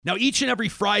Now, each and every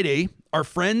Friday, our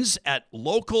friends at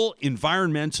Local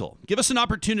Environmental give us an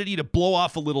opportunity to blow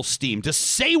off a little steam, to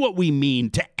say what we mean,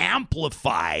 to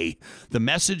amplify the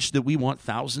message that we want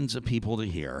thousands of people to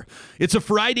hear. It's a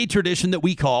Friday tradition that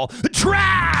we call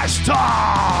Trash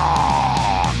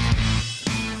Talk!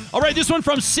 All right, this one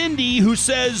from Cindy, who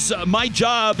says, my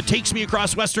job takes me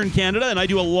across Western Canada, and I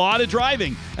do a lot of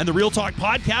driving. And the Real Talk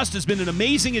podcast has been an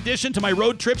amazing addition to my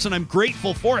road trips, and I'm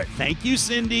grateful for it. Thank you,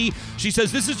 Cindy. She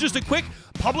says, this is just a quick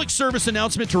public service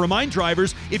announcement to remind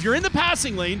drivers, if you're in the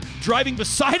passing lane, driving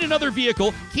beside another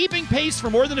vehicle, keeping pace for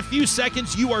more than a few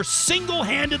seconds, you are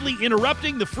single-handedly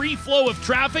interrupting the free flow of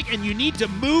traffic, and you need to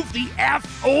move the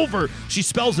F over. She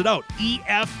spells it out,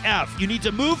 E-F-F. You need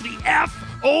to move the F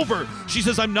over. She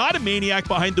says, I'm not a maniac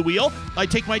behind the wheel. I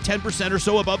take my 10% or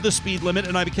so above the speed limit,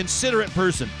 and I'm a considerate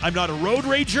person. I'm not a road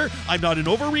rager. I'm not an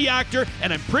overreactor,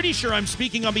 and I'm pretty sure I'm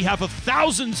speaking on behalf of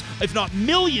thousands, if not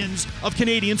millions, of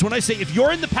Canadians when I say if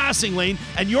you're in the passing lane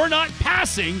and you're not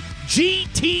passing,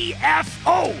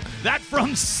 GTFO. That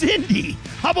from Cindy.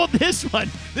 How about this one?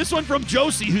 This one from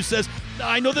Josie, who says,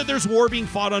 I know that there's war being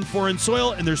fought on foreign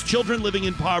soil, and there's children living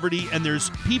in poverty, and there's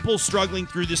people struggling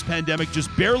through this pandemic,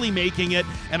 just barely making it,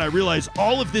 and I realize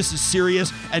all of this is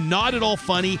serious and not at all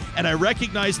funny, and I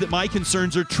recognize that my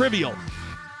concerns are trivial.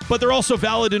 But they're also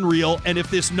valid and real, and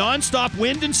if this nonstop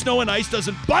wind and snow and ice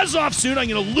doesn't buzz off soon, I'm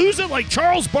going to lose it like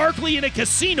Charles Barkley in a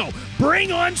casino.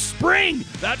 Bring on spring!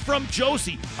 That from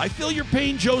Josie. I feel your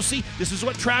pain, Josie. This is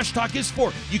what Trash Talk is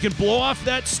for. You can blow off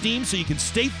that steam so you can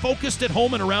stay focused at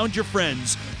home and around your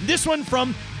friends. This one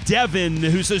from Devin,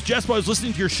 who says, Jess, I was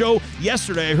listening to your show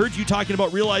yesterday. I heard you talking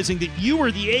about realizing that you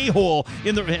were the a-hole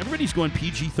in the... Everybody's going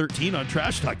PG-13 on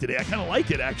Trash Talk today. I kind of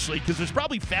like it, actually, because there's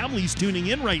probably families tuning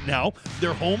in right now.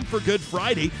 They're home for Good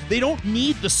Friday. They don't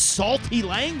need the salty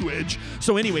language.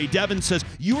 So anyway, Devin says,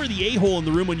 you were the a-hole in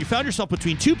the room when you found yourself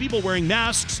between two people wearing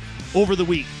masks over the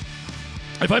week.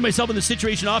 I find myself in this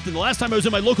situation often. The last time I was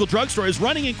in my local drugstore, I was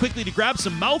running in quickly to grab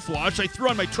some mouthwash. I threw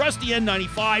on my trusty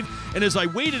N95, and as I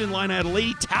waited in line, I had a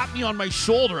lady tap me on my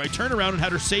shoulder. I turned around and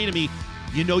had her say to me,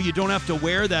 you know, you don't have to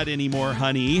wear that anymore,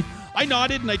 honey. I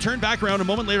nodded, and I turned back around. A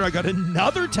moment later, I got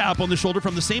another tap on the shoulder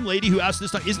from the same lady who asked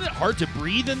this time, isn't it hard to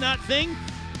breathe in that thing?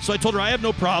 So I told her I have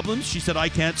no problems. She said, I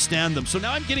can't stand them. So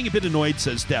now I'm getting a bit annoyed,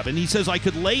 says Devin. He says I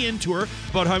could lay into her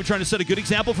about how I'm trying to set a good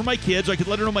example for my kids. I could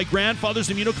let her know my grandfather's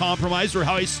immunocompromised or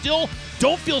how I still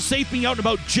don't feel safe being out and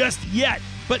about just yet.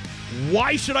 But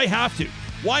why should I have to?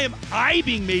 Why am I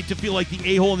being made to feel like the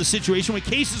a-hole in the situation when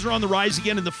cases are on the rise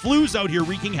again and the flu's out here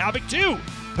wreaking havoc too?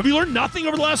 Have we learned nothing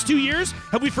over the last 2 years?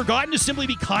 Have we forgotten to simply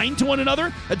be kind to one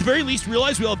another? At the very least,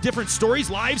 realize we all have different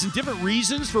stories, lives, and different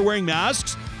reasons for wearing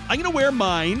masks? I'm going to wear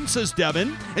mine, says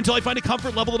Devin, until I find a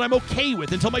comfort level that I'm okay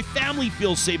with, until my family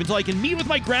feels safe, until I can meet with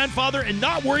my grandfather and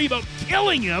not worry about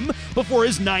killing him before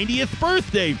his 90th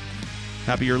birthday.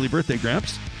 Happy early birthday,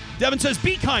 Gramps. Devin says,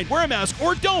 be kind, wear a mask,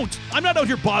 or don't. I'm not out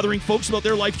here bothering folks about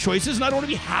their life choices, and I don't want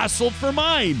to be hassled for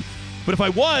mine. But if I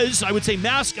was, I would say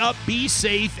mask up, be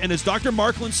safe, and as Dr.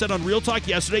 Markland said on Real Talk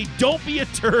yesterday, don't be a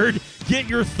turd, get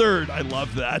your third. I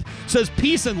love that. Says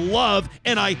peace and love,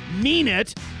 and I mean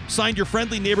it. Signed, your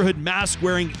friendly neighborhood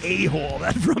mask-wearing a-hole.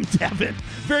 That from Devin.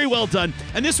 Very well done.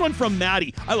 And this one from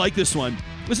Maddie. I like this one.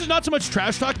 This is not so much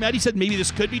trash talk. Maddie said maybe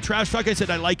this could be trash talk. I said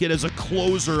I like it as a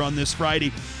closer on this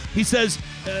Friday. He says,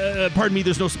 pardon me,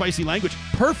 there's no spicy language.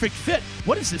 Perfect fit.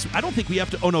 What is this? I don't think we have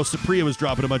to... Oh, no, Supriya was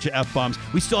dropping a bunch of F-bombs.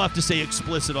 We still have to say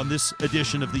explicit on this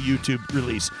edition of the YouTube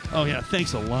release. Oh, yeah,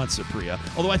 thanks a lot, Supriya.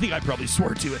 Although I think I probably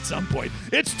swore to at some point.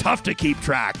 It's tough to keep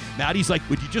track. Maddie's like,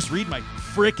 would you just read my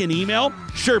frickin' email?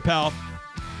 Sure, pal.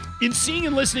 In seeing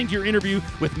and listening to your interview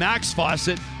with Max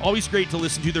Fawcett, always great to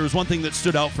listen to, there was one thing that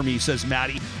stood out for me, says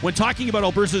Maddie, when talking about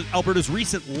Alberta's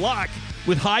recent luck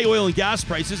with high oil and gas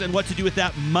prices and what to do with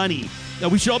that money. Now,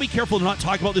 we should all be careful to not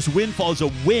talk about this windfall as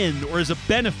a win or as a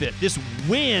benefit. This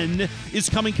win is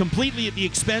coming completely at the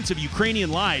expense of Ukrainian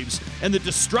lives and the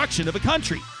destruction of a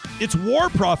country. It's war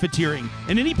profiteering,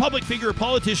 and any public figure or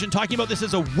politician talking about this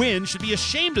as a win should be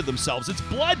ashamed of themselves. It's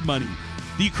blood money.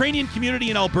 The Ukrainian community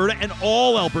in Alberta and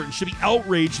all Albertans should be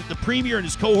outraged that the Premier and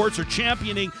his cohorts are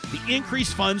championing the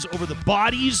increased funds over the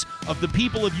bodies of the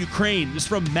people of Ukraine. This is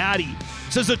from Maddie.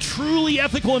 It says a truly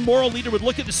ethical and moral leader would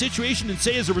look at the situation and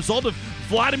say, as a result of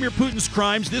Vladimir Putin's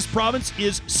crimes, this province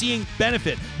is seeing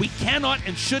benefit. We cannot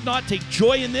and should not take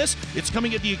joy in this. It's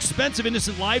coming at the expense of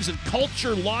innocent lives and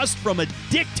culture lost from a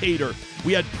dictator.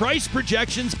 We had price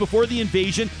projections before the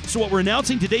invasion, so what we're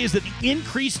announcing today is that the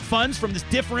increased funds from this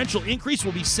differential increase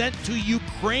will be sent to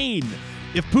Ukraine.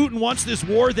 If Putin wants this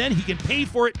war, then he can pay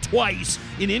for it twice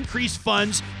in increased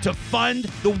funds to fund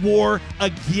the war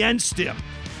against him.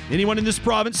 Anyone in this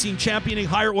province seen championing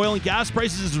higher oil and gas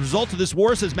prices as a result of this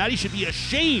war says Maddie should be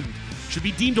ashamed, should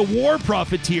be deemed a war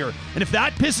profiteer. And if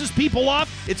that pisses people off,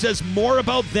 it says more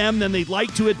about them than they'd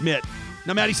like to admit.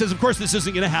 Now, Maddie says, of course, this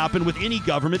isn't going to happen with any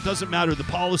government. Doesn't matter the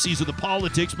policies or the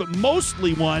politics, but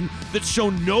mostly one that's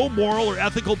shown no moral or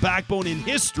ethical backbone in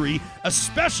history,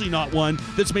 especially not one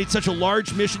that's made such a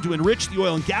large mission to enrich the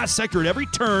oil and gas sector at every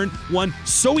turn, one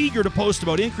so eager to post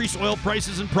about increased oil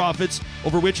prices and profits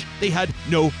over which they had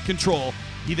no control.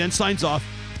 He then signs off,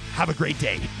 have a great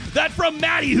day. That from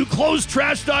Maddie, who closed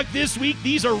Trash Talk this week.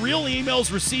 These are real emails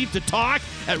received to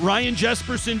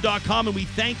talk@ryanjesperson.com, and we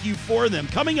thank you for them.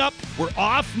 Coming up, we're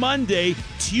off Monday.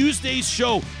 Tuesday's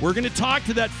show, we're going to talk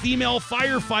to that female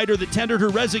firefighter that tendered her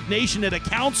resignation at a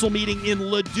council meeting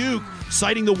in Leduc,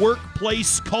 citing the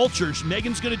workplace culture.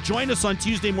 Megan's going to join us on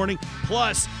Tuesday morning.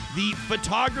 Plus, the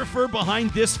photographer behind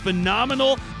this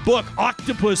phenomenal book,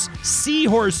 Octopus,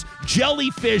 Seahorse,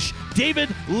 Jellyfish, David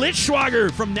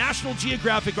Lichtschwager from National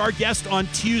Geographic, our guest on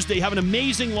Tuesday. Have an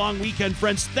amazing long weekend,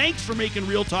 friends. Thanks for making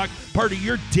Real Talk part of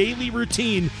your daily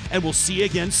routine, and we'll see you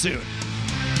again soon.